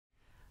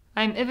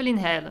I'm Evelyn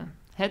Heijlen,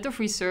 Head of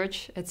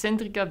Research at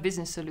Centrica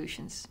Business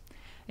Solutions,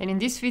 and in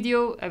this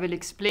video I will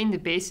explain the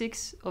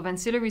basics of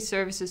ancillary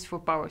services for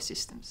power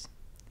systems.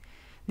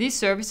 These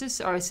services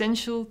are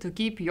essential to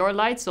keep your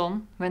lights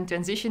on when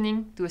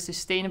transitioning to a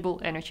sustainable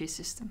energy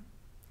system.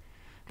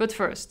 But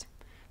first,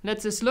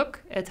 let us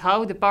look at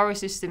how the power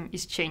system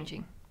is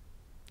changing.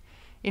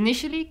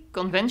 Initially,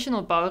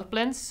 conventional power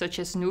plants such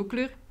as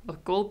nuclear or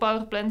coal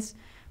power plants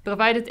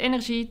provided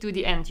energy to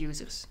the end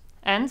users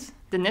and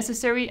the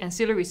necessary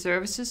ancillary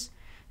services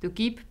to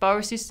keep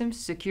power systems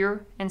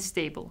secure and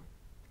stable.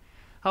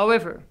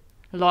 However,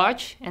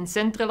 large and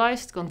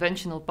centralized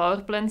conventional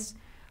power plants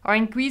are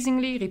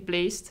increasingly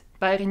replaced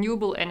by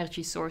renewable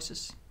energy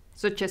sources,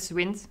 such as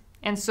wind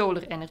and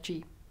solar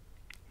energy.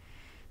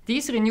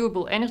 These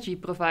renewable energy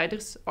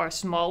providers are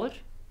smaller,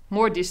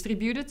 more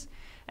distributed,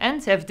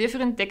 and have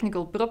different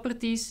technical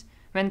properties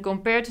when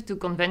compared to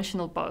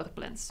conventional power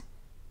plants.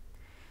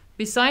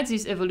 Besides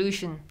this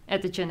evolution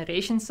at the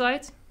generation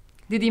side,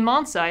 the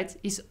demand side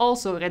is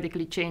also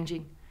radically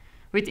changing,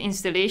 with the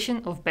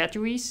installation of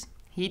batteries,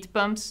 heat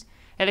pumps,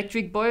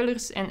 electric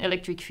boilers, and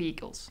electric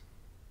vehicles.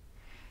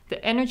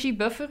 The energy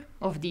buffer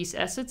of these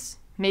assets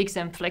makes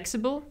them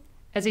flexible,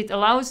 as it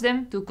allows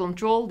them to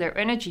control their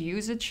energy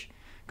usage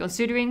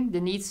considering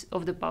the needs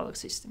of the power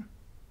system.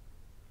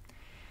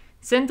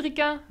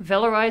 Centrica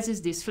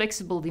valorizes this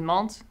flexible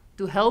demand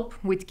to help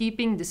with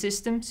keeping the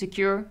system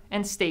secure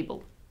and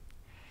stable.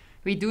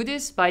 We do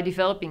this by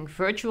developing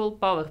virtual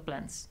power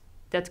plants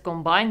that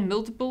combine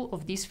multiple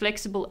of these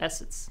flexible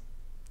assets.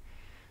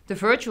 The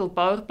virtual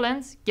power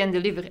plant can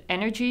deliver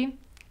energy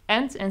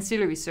and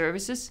ancillary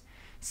services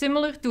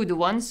similar to the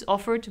ones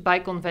offered by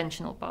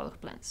conventional power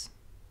plants.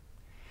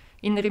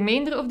 In the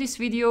remainder of this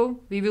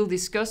video, we will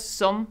discuss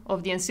some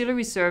of the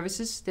ancillary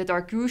services that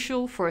are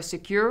crucial for a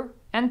secure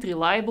and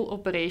reliable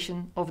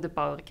operation of the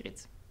power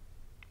grid.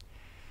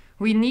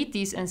 We need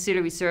these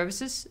ancillary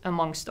services,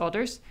 amongst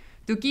others,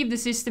 to keep the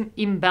system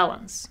in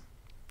balance.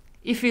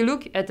 If we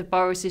look at the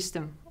power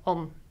system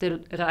on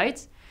the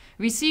right,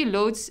 we see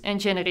loads and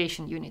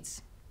generation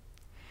units.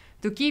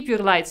 To keep your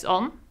lights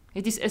on,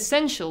 it is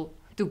essential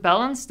to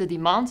balance the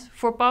demand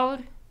for power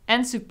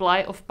and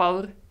supply of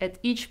power at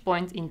each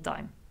point in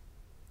time.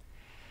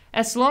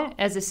 As long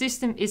as the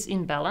system is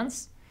in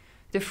balance,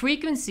 the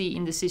frequency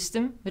in the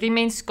system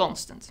remains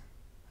constant,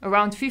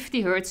 around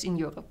 50 Hz in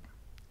Europe.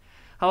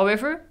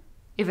 However,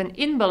 if an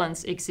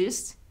imbalance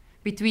exists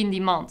between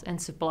demand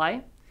and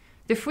supply,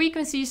 the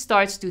frequency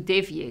starts to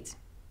deviate.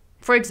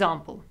 For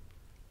example,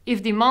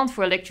 if demand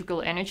for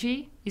electrical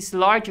energy is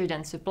larger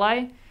than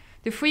supply,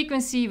 the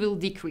frequency will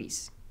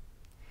decrease.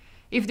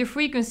 If the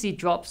frequency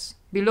drops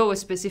below a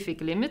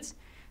specific limit,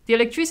 the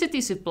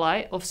electricity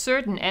supply of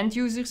certain end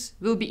users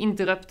will be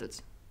interrupted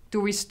to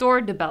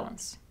restore the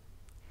balance.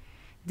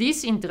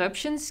 These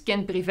interruptions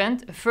can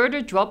prevent a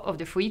further drop of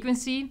the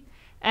frequency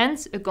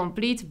and a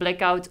complete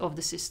blackout of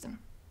the system.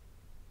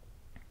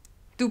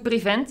 To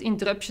prevent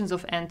interruptions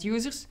of end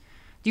users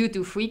due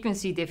to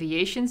frequency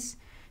deviations,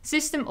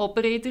 system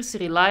operators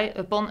rely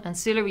upon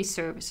ancillary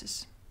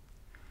services.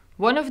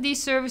 One of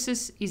these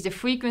services is the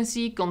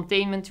frequency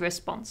containment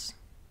response.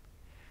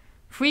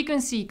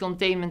 Frequency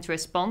containment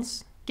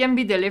response can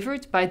be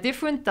delivered by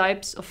different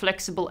types of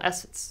flexible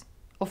assets,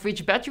 of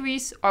which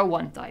batteries are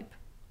one type.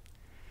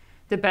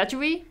 The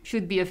battery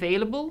should be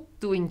available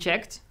to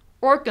inject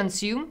or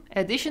consume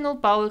additional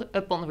power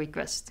upon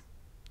request.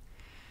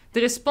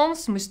 The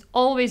response must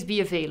always be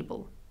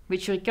available,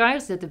 which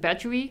requires that the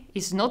battery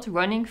is not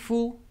running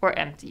full or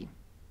empty.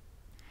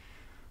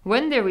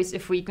 When there is a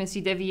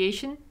frequency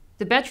deviation,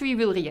 the battery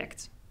will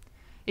react.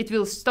 It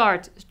will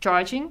start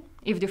charging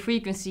if the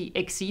frequency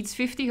exceeds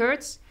 50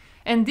 Hz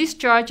and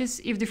discharges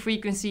if the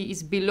frequency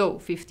is below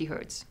 50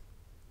 Hz.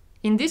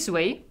 In this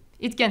way,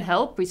 it can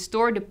help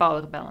restore the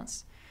power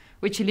balance,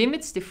 which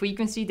limits the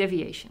frequency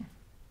deviation.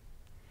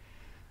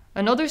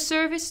 Another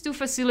service to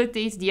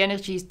facilitate the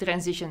energy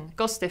transition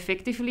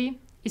cost-effectively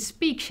is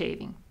peak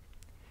shaving.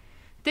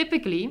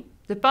 Typically,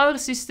 the power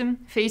system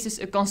faces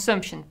a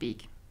consumption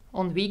peak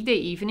on weekday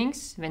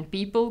evenings when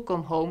people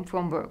come home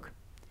from work.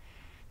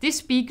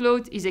 This peak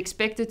load is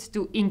expected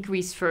to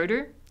increase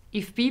further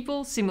if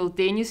people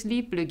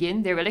simultaneously plug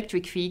in their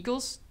electric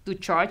vehicles to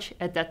charge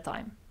at that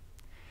time.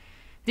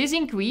 This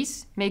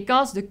increase may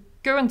cause the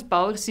current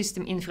power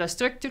system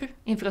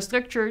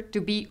infrastructure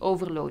to be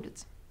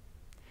overloaded.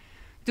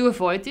 To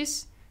avoid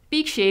this,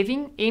 peak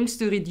shaving aims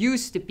to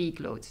reduce the peak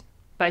load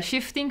by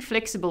shifting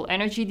flexible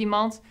energy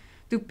demand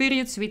to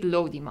periods with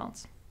low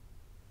demand.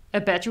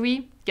 A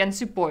battery can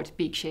support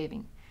peak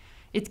shaving.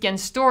 It can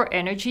store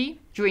energy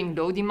during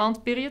low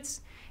demand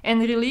periods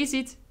and release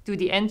it to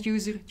the end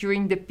user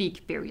during the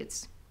peak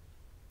periods.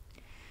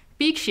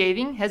 Peak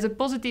shaving has a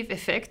positive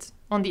effect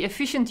on the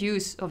efficient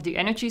use of the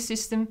energy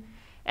system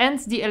and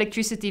the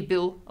electricity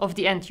bill of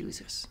the end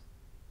users.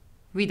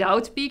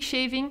 Without peak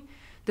shaving,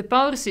 the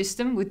power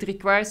system would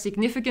require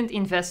significant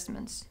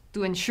investments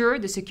to ensure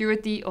the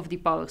security of the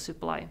power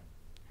supply.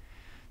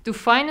 To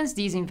finance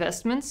these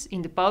investments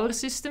in the power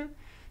system,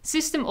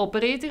 system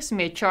operators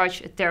may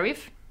charge a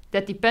tariff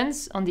that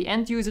depends on the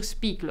end user's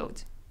peak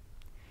load.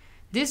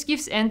 This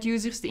gives end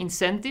users the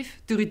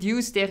incentive to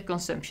reduce their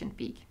consumption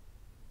peak.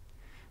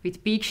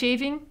 With peak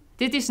shaving,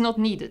 this is not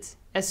needed,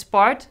 as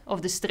part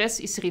of the stress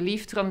is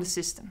relieved from the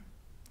system.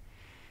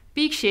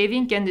 Peak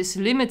shaving can thus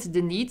limit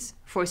the need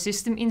for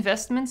system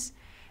investments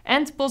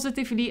and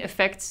positively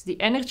affects the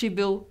energy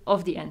bill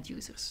of the end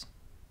users.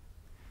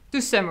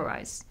 To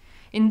summarize,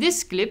 in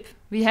this clip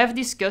we have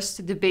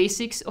discussed the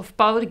basics of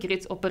power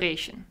grid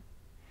operation.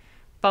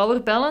 Power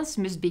balance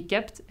must be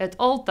kept at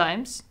all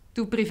times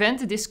to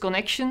prevent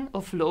disconnection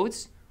of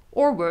loads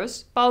or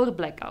worse, power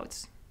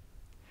blackouts.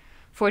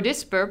 For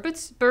this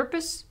purpose,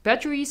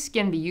 batteries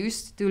can be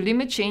used to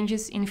limit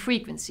changes in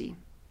frequency.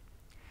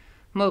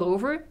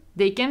 Moreover,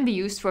 they can be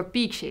used for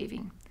peak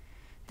shaving.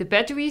 The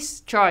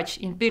batteries charge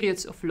in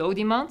periods of low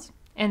demand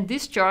and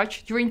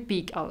discharge during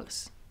peak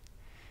hours.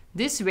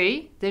 This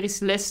way, there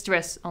is less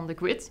stress on the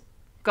grid,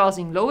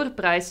 causing lower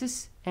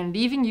prices and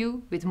leaving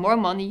you with more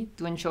money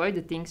to enjoy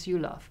the things you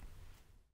love.